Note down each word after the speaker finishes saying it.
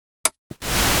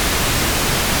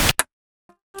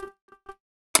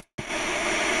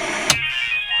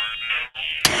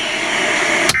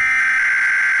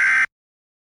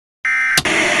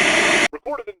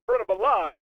Recorded in front of a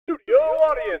live studio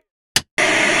audience.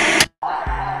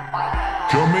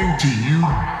 Coming to you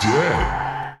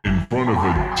dead in front of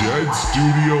a dead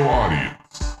studio audience.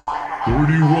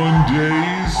 31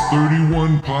 days,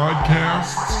 31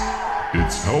 podcasts.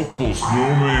 It's Helpful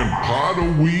Snowman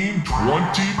Podoween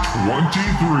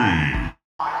 2023.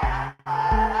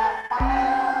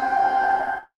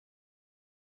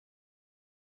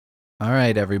 All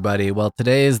right, everybody. Well,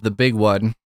 today is the big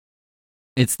one.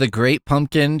 It's the Great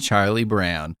Pumpkin, Charlie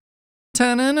Brown.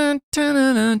 Ta-na-na,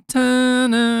 ta-na-na,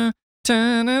 ta-na,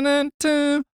 ta-na-na,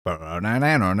 ta.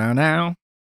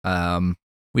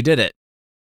 We did it.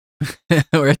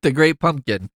 We're at the Great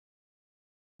Pumpkin.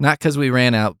 Not because we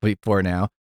ran out before now.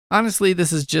 Honestly,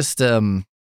 this is just they've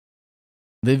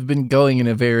been going in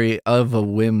a very of a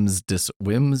whimsical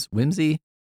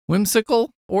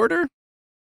order.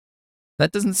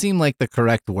 That doesn't seem like the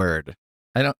correct word.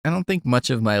 I don't think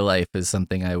much of my life is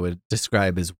something I would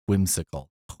describe as whimsical.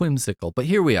 But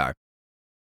here we are.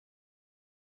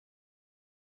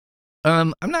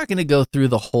 I'm not going to go through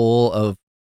the whole of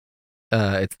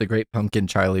It's the Great Pumpkin,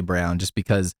 Charlie Brown, just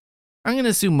because I'm going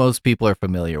to assume most people are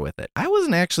familiar with it. I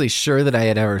wasn't actually sure that I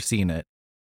had ever seen it,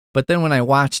 but then when I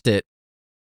watched it,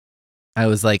 I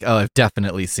was like, oh, I've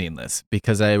definitely seen this,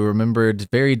 because I remembered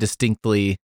very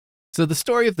distinctly. So the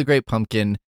story of the Great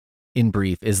Pumpkin, in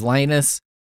brief, is Linus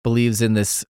believes in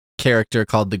this character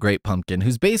called the Great Pumpkin,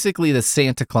 who's basically the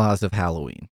Santa Claus of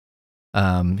Halloween.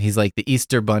 He's like the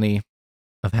Easter Bunny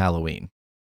of Halloween.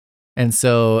 And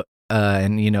so,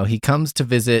 he comes to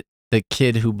visit the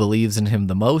kid who believes in him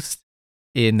the most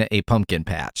in a pumpkin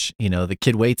patch. The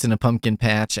kid waits in a pumpkin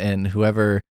patch, and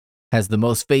whoever has the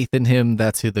most faith in him,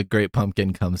 that's who the Great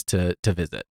Pumpkin comes to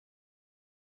visit.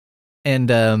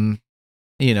 And,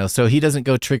 so he doesn't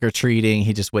go trick-or-treating,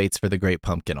 he just waits for the Great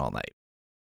Pumpkin all night.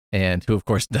 And who, of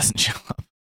course, doesn't show up.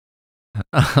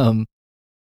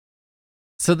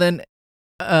 So then,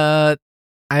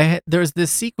 there's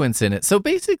this sequence in it. So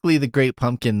basically, the Great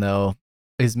Pumpkin, though,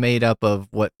 is made up of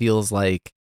what feels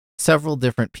like several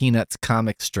different Peanuts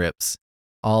comic strips,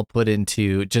 all put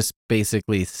into just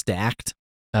basically stacked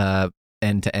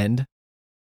end to end,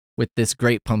 with this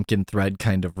Great Pumpkin thread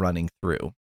kind of running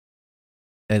through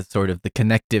as sort of the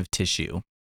connective tissue.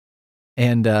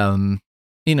 And,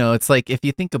 it's like, if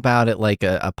you think about it like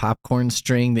a popcorn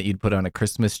string that you'd put on a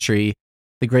Christmas tree,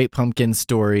 the Great Pumpkin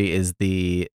story is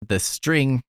the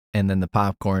string, and then the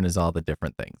popcorn is all the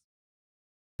different things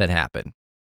that happen,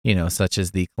 such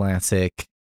as the classic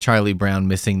Charlie Brown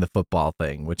missing the football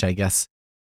thing, which I guess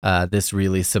this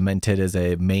really cemented as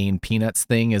a main Peanuts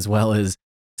thing, as well as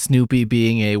Snoopy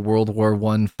being a World War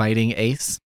I fighting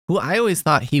ace, who I always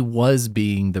thought he was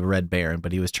being the Red Baron,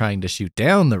 but he was trying to shoot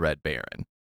down the Red Baron,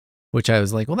 which I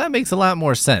was like, well, that makes a lot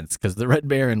more sense, because the Red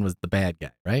Baron was the bad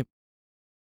guy, right?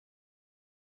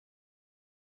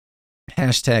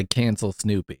 Hashtag cancel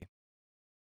Snoopy.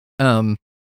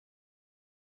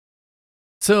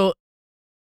 So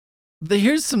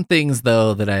here's some things,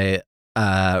 though, that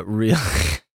I really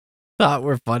thought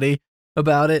were funny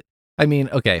about it. I mean,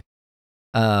 okay.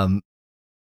 I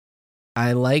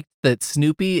liked that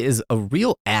Snoopy is a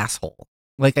real asshole.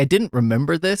 Like, I didn't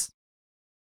remember this,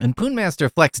 and Poonmaster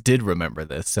Flex did remember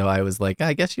this, so I was like,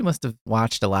 I guess you must have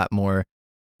watched a lot more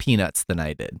Peanuts than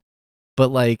I did. But,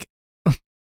 like,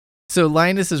 so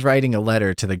Linus is writing a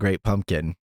letter to the Great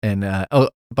Pumpkin, and, the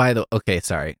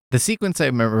sequence I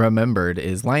remembered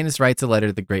is Linus writes a letter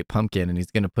to the Great Pumpkin, and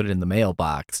he's going to put it in the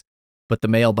mailbox, but the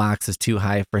mailbox is too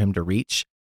high for him to reach,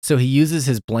 so he uses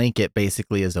his blanket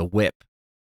basically as a whip,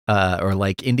 or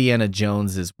like Indiana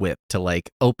Jones's whip, to like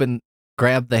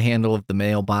grab the handle of the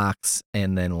mailbox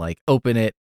and then like open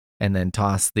it and then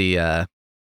toss the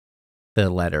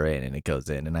letter in, and it goes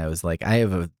in. And I was like,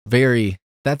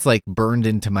 that's like burned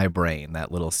into my brain,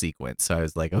 that little sequence. So I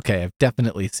was like, okay, I've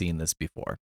definitely seen this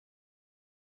before.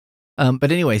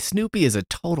 But anyway, Snoopy is a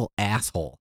total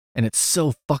asshole, and it's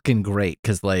so fucking great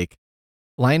because like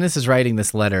Linus is writing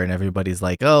this letter and everybody's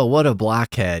like, oh, what a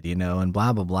blockhead, and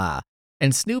blah, blah, blah.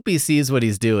 And Snoopy sees what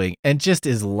he's doing and just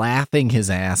is laughing his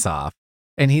ass off.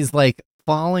 And he's like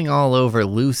falling all over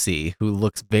Lucy, who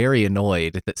looks very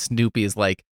annoyed that Snoopy is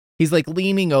like, he's like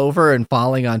leaning over and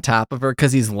falling on top of her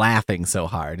because he's laughing so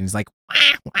hard. And he's like,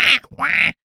 wah, wah,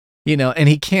 wah. And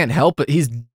he can't help it.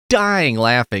 He's dying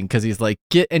laughing because he's like,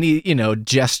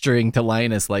 gesturing to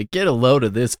Linus, like, get a load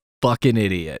of this fucking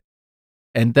idiot.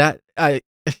 And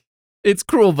it's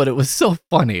cruel, but it was so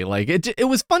funny. Like, it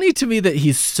was funny to me that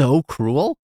he's so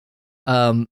cruel.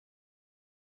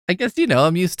 I guess,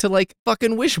 I'm used to like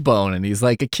fucking Wishbone and he's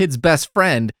like a kid's best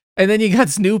friend. And then you got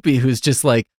Snoopy who's just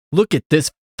like, look at this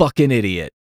fucking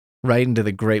idiot. Right into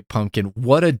the Great Pumpkin.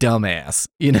 What a dumbass.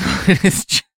 It's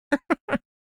just,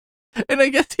 and I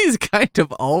guess he's kind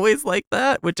of always like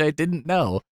that, which I didn't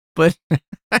know. But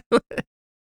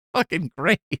fucking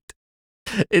great.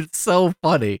 It's so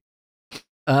funny.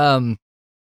 The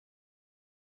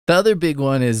other big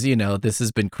one is, this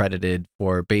has been credited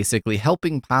for basically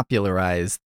helping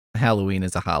popularize Halloween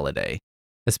as a holiday,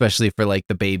 especially for like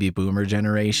the baby boomer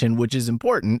generation, which is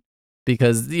important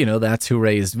because, that's who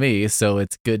raised me. So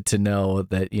it's good to know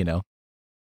that,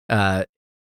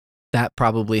 that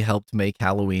probably helped make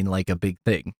Halloween like a big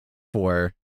thing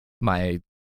for my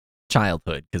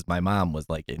childhood because my mom was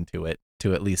like into it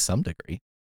to at least some degree.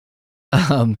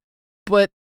 But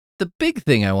the big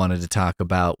thing I wanted to talk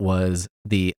about was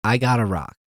the I Gotta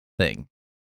Rock thing.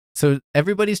 So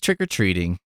everybody's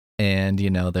trick-or-treating and,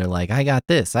 they're like, I got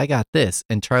this.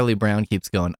 And Charlie Brown keeps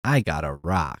going, I gotta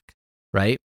rock,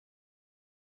 right?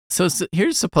 So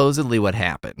here's supposedly what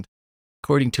happened,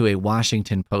 according to a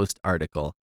Washington Post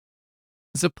article.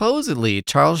 Supposedly,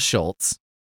 Charles Schultz,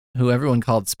 who everyone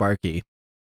called Sparky,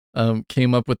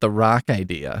 came up with the rock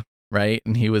idea, right?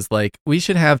 And he was like, we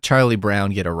should have Charlie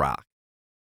Brown get a rock.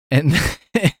 And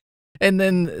and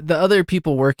then the other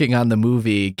people working on the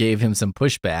movie gave him some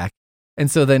pushback.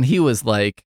 And so then he was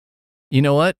like, you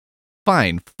know what?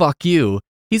 Fine, fuck you.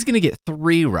 He's going to get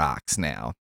 3 rocks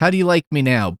now. How do you like me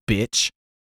now, bitch?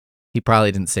 He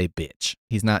probably didn't say bitch.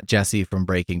 He's not Jesse from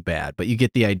Breaking Bad, but you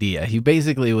get the idea. He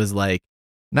basically was like,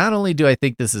 not only do I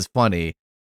think this is funny,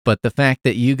 but the fact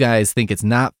that you guys think it's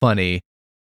not funny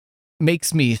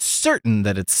makes me certain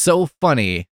that it's so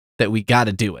funny that we got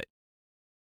to do it.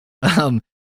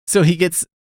 So he gets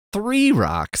 3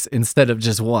 rocks instead of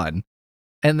just 1.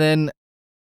 And then,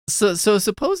 so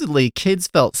supposedly kids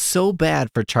felt so bad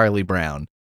for Charlie Brown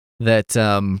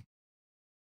that,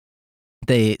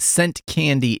 they sent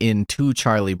candy in to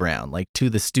Charlie Brown, like to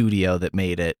the studio that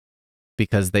made it,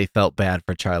 because they felt bad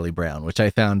for Charlie Brown, which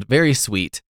I found very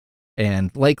sweet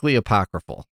and likely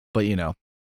apocryphal, but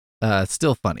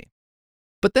still funny.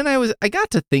 But then I got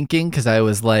to thinking, because I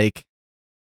was like,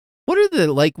 what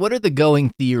are the going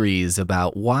theories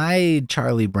about why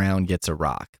Charlie Brown gets a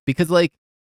rock? Because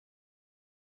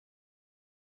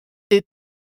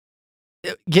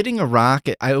getting a rock,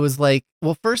 I was like,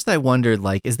 well, first I wondered,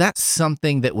 is that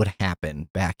something that would happen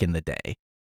back in the day?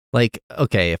 Like,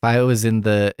 okay, if I was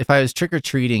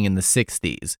trick-or-treating in the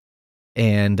 60s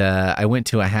and I went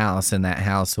to a house and that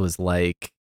house was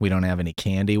like, we don't have any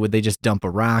candy, would they just dump a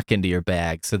rock into your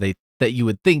bag so that you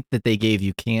would think that they gave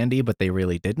you candy, but they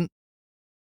really didn't?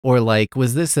 Or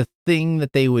was this a thing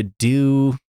that they would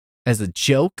do as a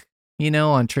joke,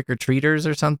 on trick-or-treaters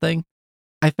or something?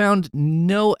 I found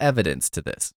no evidence to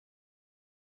this.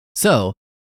 So,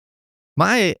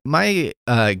 my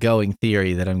going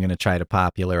theory that I'm going to try to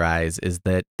popularize is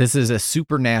that this is a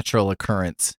supernatural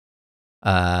occurrence.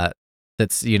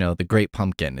 That's the Great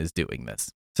Pumpkin is doing this.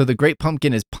 So the Great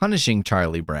Pumpkin is punishing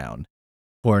Charlie Brown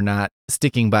for not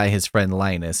sticking by his friend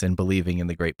Linus and believing in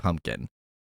the Great Pumpkin,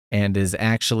 and is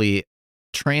actually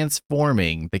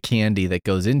transforming the candy that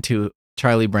goes into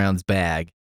Charlie Brown's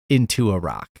bag into a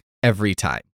rock every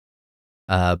time,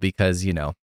 because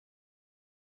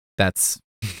that's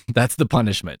the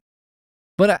punishment.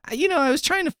 But I was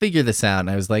trying to figure this out, and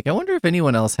I was like, I wonder if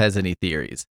anyone else has any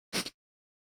theories.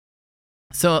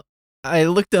 So I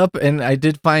looked up, and I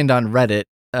did find on Reddit,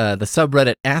 the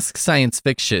subreddit Ask Science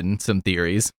Fiction, some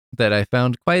theories that I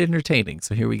found quite entertaining.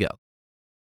 So here we go.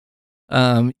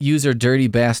 User Dirty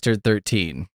Bastard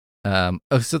 13. So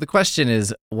the question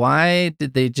is, why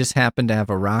did they just happen to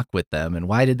have a rock with them, and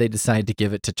why did they decide to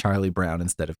give it to Charlie Brown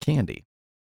instead of candy?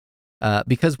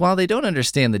 Because while they don't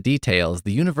understand the details,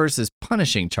 the universe is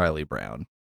punishing Charlie Brown.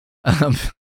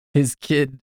 His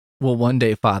kid will one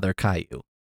day father Caillou.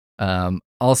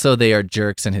 Also, they are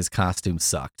jerks and his costume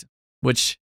sucked.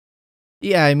 Which,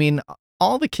 yeah, I mean,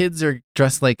 all the kids are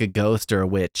dressed like a ghost or a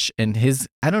witch, and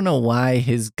I don't know why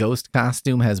his ghost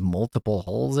costume has multiple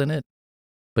holes in it.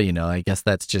 But, I guess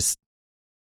that's just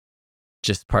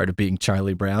part of being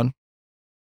Charlie Brown.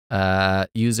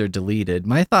 User deleted.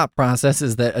 My thought process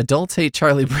is that adults hate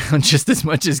Charlie Brown just as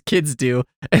much as kids do,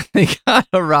 and they got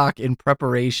a rock in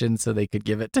preparation so they could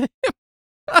give it to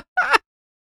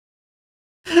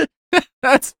him.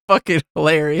 That's fucking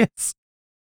hilarious.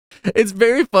 It's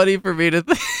very funny for me to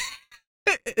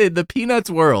in the Peanuts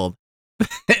world,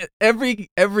 every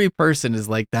person is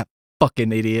like, that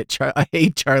fucking idiot. I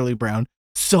hate Charlie Brown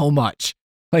so much.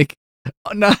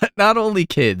 Not only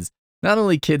kids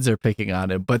are picking on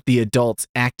him, but the adults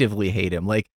actively hate him.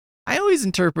 I always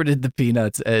interpreted the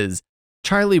Peanuts as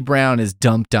Charlie Brown is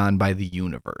dumped on by the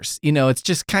universe. It's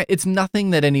just it's nothing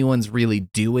that anyone's really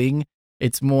doing.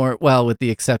 It's more, well, with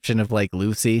the exception of like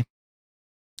Lucy.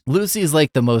 Lucy is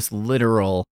like the most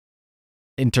literal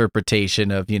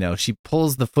interpretation of, she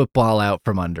pulls the football out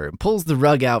from under him, pulls the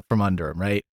rug out from under him,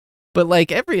 right? But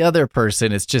like every other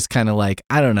person, it's just kind of like,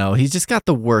 I don't know, he's just got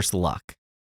the worst luck.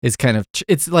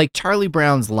 It's like Charlie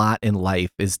Brown's lot in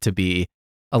life is to be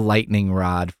a lightning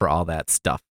rod for all that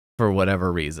stuff for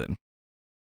whatever reason.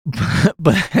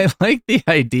 But I like the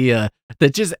idea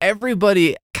that just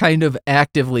everybody kind of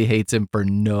actively hates him for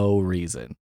no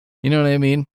reason. You know what I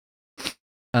mean?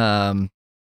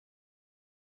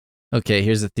 Okay,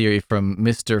 here's a theory from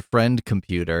Mr. Friend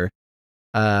Computer.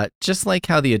 Just like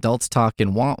how the adults talk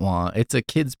in Wah Wah, it's a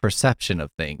kid's perception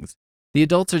of things. The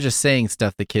adults are just saying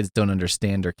stuff the kids don't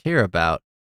understand or care about,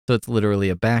 so it's literally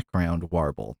a background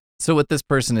warble. So what this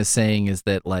person is saying is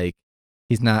that, like,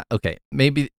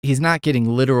 maybe he's not getting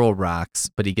literal rocks,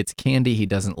 but he gets candy he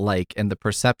doesn't like, and the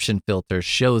perception filter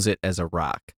shows it as a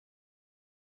rock.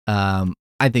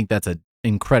 I think that's an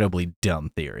incredibly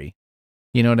dumb theory.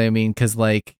 You know what I mean? Because,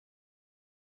 like,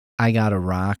 I got a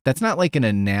rock. That's not like an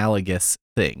analogous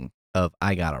thing of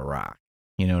I got a rock.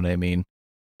 You know what I mean?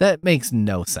 That makes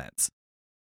no sense.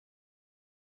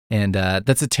 And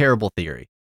that's a terrible theory.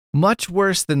 Much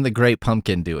worse than the Great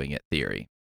Pumpkin doing it theory.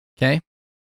 Okay?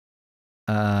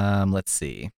 Let's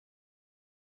see.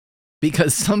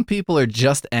 Because some people are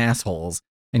just assholes,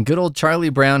 and good old Charlie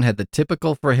Brown had the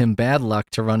typical for him bad luck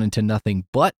to run into nothing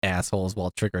but assholes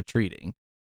while trick-or-treating.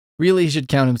 Really, he should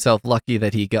count himself lucky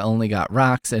that he only got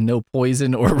rocks and no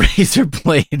poison or razor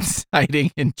blades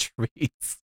hiding in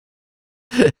trees.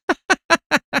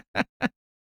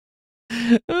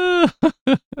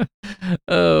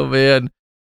 Oh, man.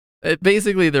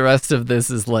 Basically, the rest of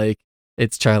this is like,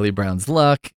 it's Charlie Brown's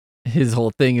luck. His whole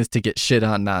thing is to get shit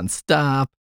on nonstop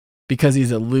because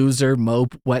he's a loser,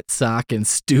 mope, wet sock, and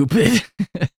stupid.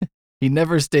 He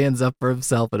never stands up for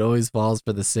himself and always falls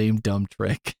for the same dumb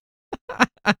trick.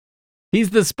 He's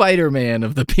the Spider-Man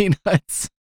of the Peanuts.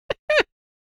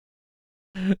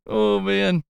 Oh,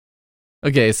 man.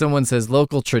 Okay, someone says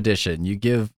local tradition. You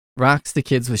give rocks to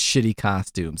kids with shitty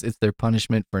costumes. It's their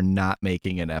punishment for not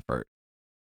making an effort.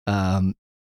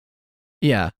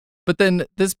 Yeah. But then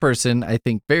this person, I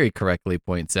think very correctly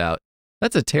points out,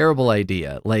 that's a terrible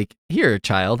idea. Like, here,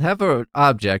 child, have an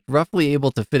object roughly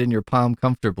able to fit in your palm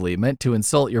comfortably, meant to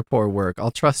insult your poor work.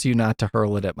 I'll trust you not to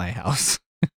hurl it at my house.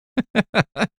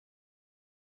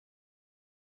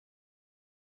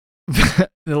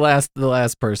 The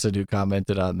last person who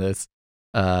commented on this,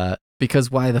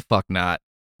 because why the fuck not?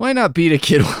 Why not beat a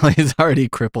kid while he's already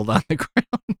crippled on the ground?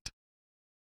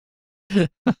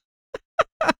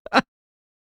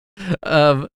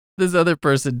 This other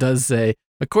person does say,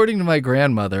 according to my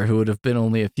grandmother, who would have been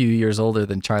only a few years older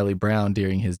than Charlie Brown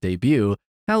during his debut,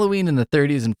 Halloween in the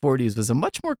 30s and 40s was a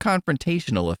much more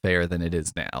confrontational affair than it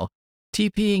is now.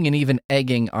 TPing and even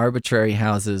egging arbitrary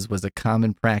houses was a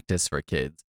common practice for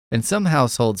kids, and some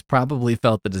households probably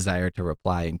felt the desire to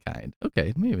reply in kind.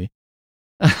 Okay, maybe.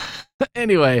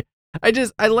 Anyway,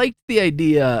 I liked the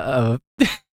idea of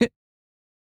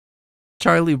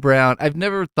Charlie Brown. I've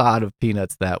never thought of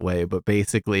Peanuts that way, but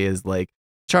basically is like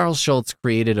Charles Schulz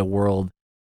created a world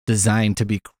designed to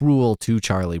be cruel to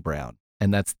Charlie Brown,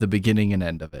 and that's the beginning and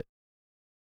end of it.